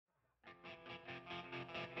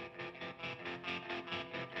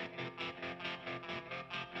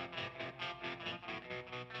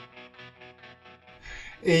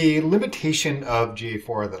A limitation of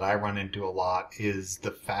GA4 that I run into a lot is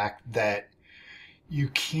the fact that you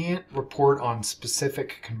can't report on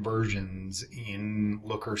specific conversions in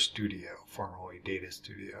Looker Studio, formerly Data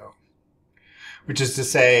Studio. Which is to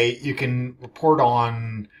say, you can report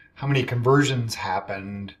on how many conversions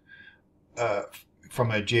happened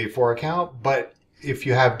from a GA4 account, but if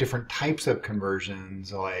you have different types of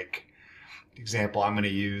conversions, like the example I'm going to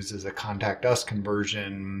use is a contact us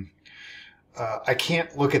conversion, I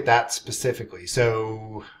can't look at that specifically.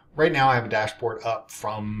 So right now I have a dashboard up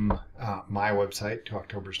from my website,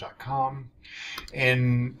 2octobers.com.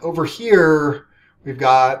 And over here, we've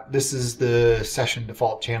got, this is the session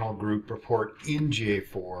default channel group report in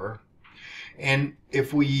GA4. And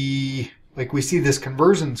if we see this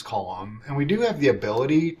conversions column, and we do have the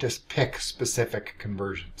ability to pick specific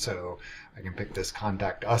conversions. So I can pick this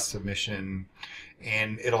contact us submission,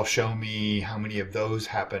 and it'll show me how many of those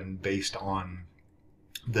happen based on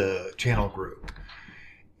the channel group.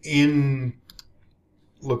 In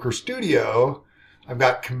Looker Studio, I've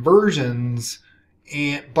got conversions,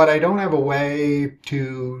 but I don't have a way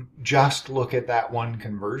to just look at that one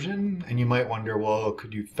conversion. And you might wonder, well,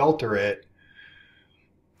 could you filter it?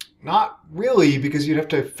 Not really, because you'd have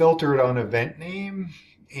to filter it on event name.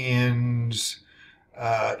 And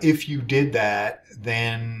if you did that,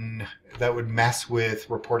 then that would mess with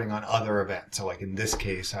reporting on other events. So like in this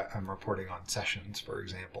case, I'm reporting on sessions, for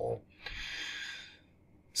example.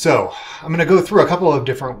 So I'm going to go through a couple of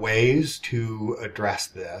different ways to address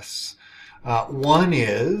this. One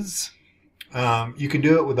is you can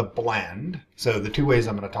do it with a blend. So the two ways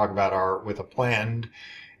I'm going to talk about are with a blend,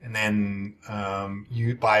 and then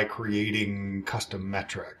by creating custom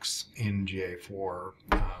metrics in GA4,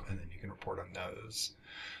 and then you can report on those.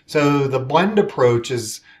 So the blend approach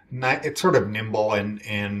is it's sort of nimble,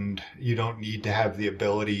 and you don't need to have the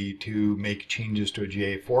ability to make changes to a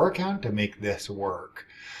GA4 account to make this work.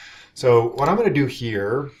 So what I'm going to do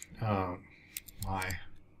here,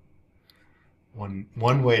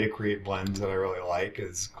 one way to create blends that I really like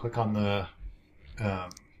is click on the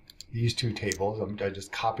these two tables. I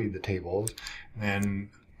just copied the tables, and then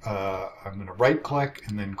I'm going to right click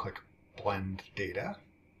and then click blend data.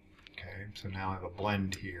 Okay, so now I have a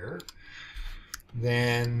blend here.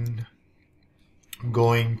 Then I'm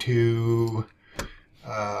going to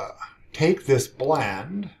take this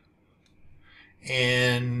blend,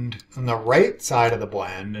 and on the right side of the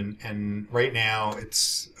blend, and right now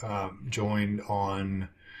it's joined on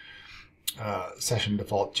session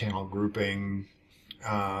default channel grouping.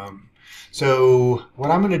 So what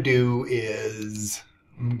I'm going to do is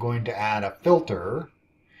I'm going to add a filter,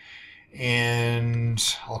 and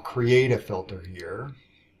I'll create a filter here,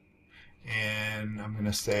 and I'm going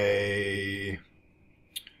to say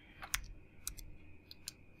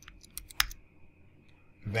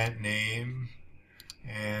event name,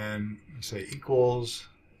 and say equals,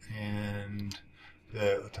 and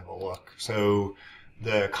let's have a look. So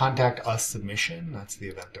the contact us submission, that's the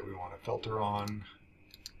event that we want to filter on.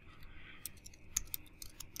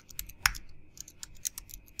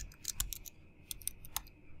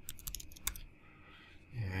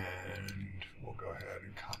 And we'll go ahead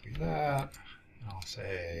and copy that. I'll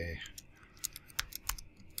say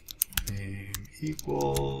name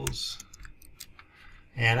equals,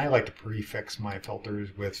 and I like to prefix my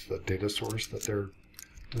filters with the data source that they're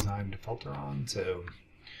designed to filter on. So,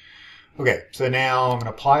 okay, so now I'm going to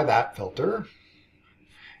apply that filter.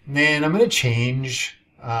 And then I'm going to change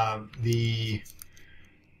the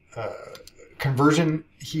conversion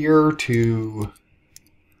here to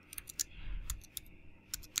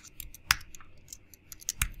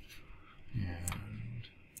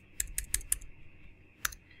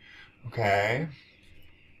okay.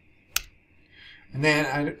 And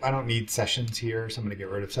then I don't need sessions here, so I'm going to get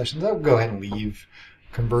rid of sessions. I'll go ahead and leave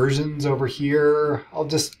conversions over here. I'm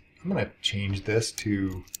going to change this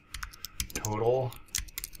to total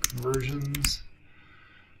conversions.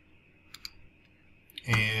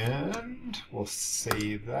 And we'll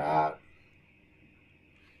save that.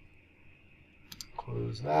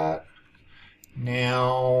 Close that.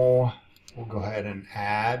 Now we'll go ahead and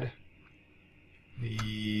add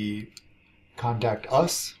the contact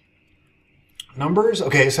us numbers.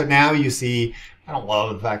 Okay, so now you see, I don't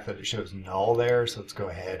love the fact that it shows null there, so let's go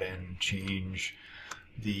ahead and change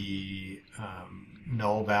the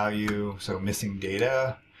null value, so missing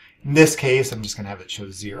data. In this case, I'm just going to have it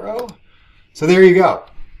show 0. So there you go.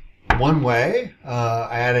 One way,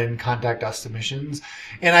 I added in contact us submissions,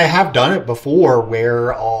 and I have done it before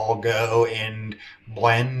where I'll go and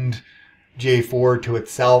blend GA4 to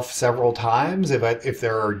itself several times if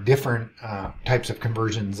there are different types of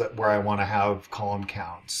conversions where I want to have column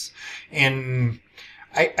counts. And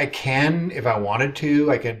I can, if I wanted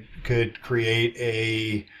to, I could create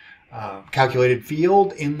a calculated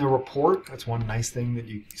field in the report. That's one nice thing that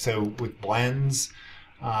so with blends,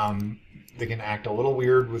 they can act a little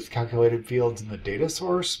weird with calculated fields in the data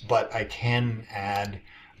source, but I can add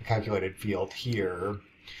a calculated field here.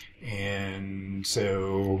 And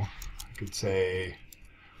so I could say,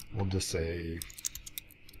 we'll just say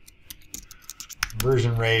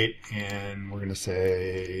conversion rate, and we're going to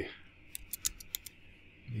say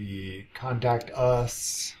the contact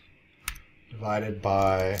us divided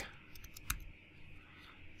by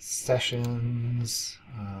sessions,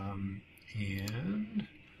 and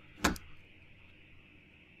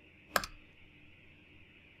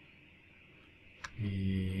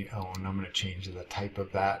and I'm going to change the type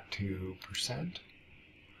of that to %,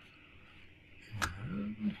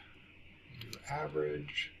 and do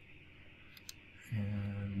average,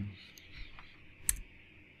 and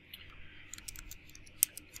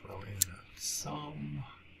throw in a sum.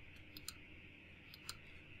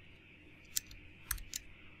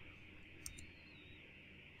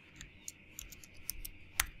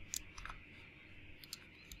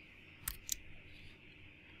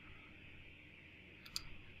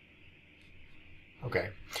 Okay.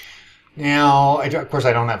 Now, of course,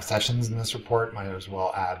 I don't have sessions in this report. Might as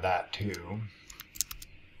well add that too.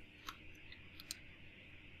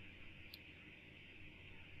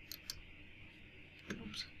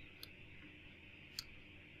 Oops.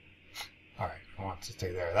 All right, I want to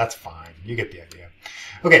stay there. That's fine. You get the idea.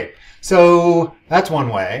 Okay, so that's one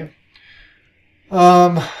way.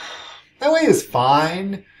 That way is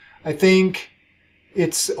fine. I think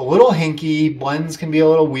it's a little hinky. Blends can be a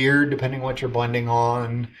little weird depending what you're blending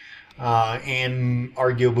on, and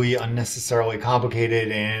arguably unnecessarily complicated.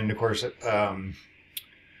 And of course, I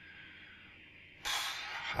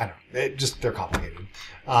don't know, they're complicated.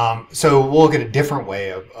 So we'll look at a different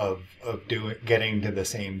way of getting to the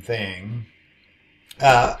same thing.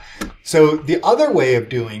 So the other way of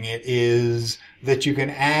doing it is that you can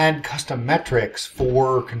add custom metrics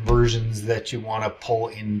for conversions that you want to pull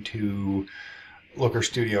into Looker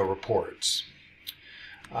Studio reports.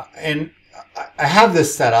 And I have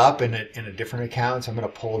this set up in a different account, so I'm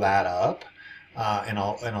going to pull that up, and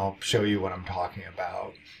I'll show you what I'm talking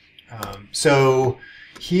about. So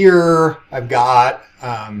here I've got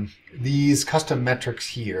these custom metrics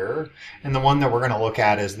here, and the one that we're going to look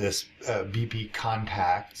at is this BP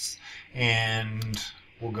contacts, and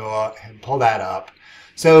we'll go out and pull that up.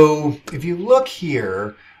 So if you look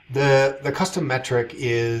here, the custom metric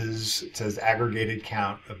is, it says aggregated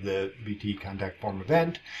count of the BT contact form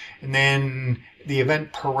event, and then the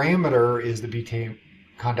event parameter is the BT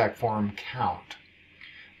contact form count.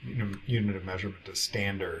 Unit of measurement is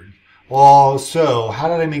standard. Well, so how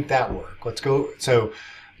did I make that work? Let's go. So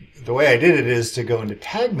the way I did it is to go into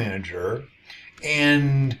Tag Manager,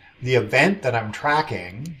 and the event that I'm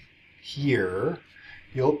tracking here,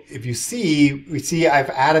 if you see, we see I've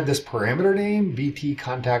added this parameter name, BT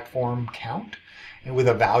contact form count, and with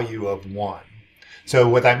a value of 1. So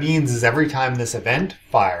what that means is every time this event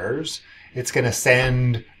fires, it's going to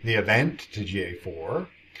send the event to GA4,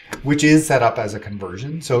 which is set up as a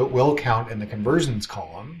conversion, so it will count in the conversions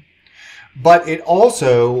column. But it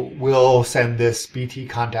also will send this BT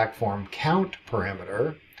contact form count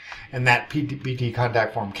parameter, and that BT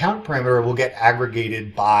contact form count parameter will get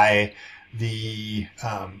aggregated by the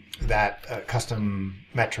custom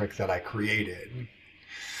metric that I created.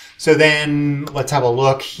 So then let's have a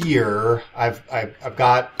look here. I've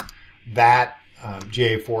got that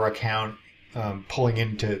GA4 account pulling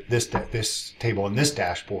into this table in this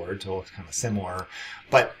dashboard, so it's kind of similar.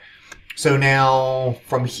 But so now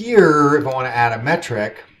from here, if I want to add a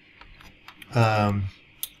metric,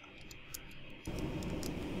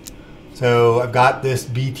 so I've got this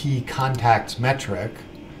BT contacts metric,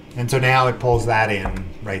 and so now it pulls that in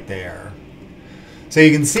right there. So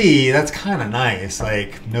you can see that's kind of nice,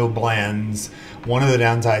 like no blends. One of the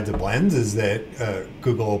downsides of blends is that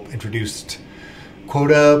Google introduced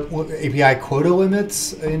API quota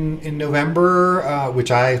limits in November,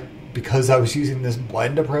 which because I was using this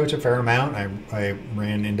blend approach a fair amount, I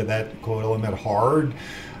ran into that quota limit hard,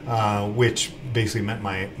 which basically meant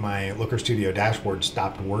my Looker Studio dashboard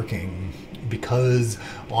stopped working because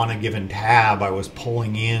on a given tab I was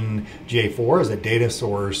pulling in GA4 as a data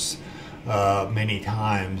source many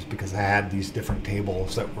times because I had these different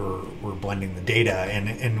tables that were blending the data.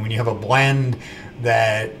 And when you have a blend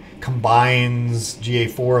that combines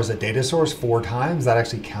GA4 as a data source 4 times, that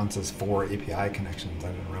actually counts as 4 API connections.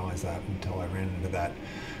 I didn't realize that until I ran into that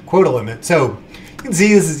quota limit. So you can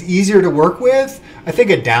see this is easier to work with. I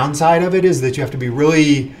think a downside of it is that you have to be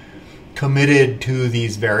really committed to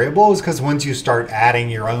these variables, because once you start adding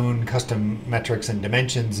your own custom metrics and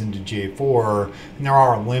dimensions into GA4, and there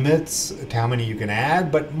are limits to how many you can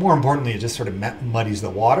add, but more importantly, it just sort of muddies the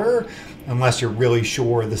water unless you're really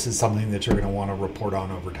sure this is something that you're going to want to report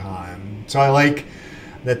on over time. So I like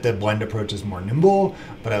that the blend approach is more nimble,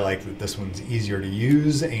 but I like that this one's easier to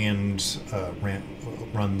use and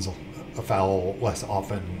runs afoul less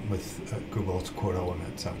often with Google's quota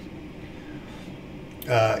limit. So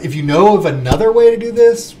if you know of another way to do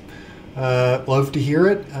this, love to hear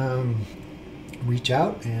it. Reach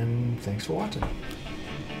out, and thanks for watching.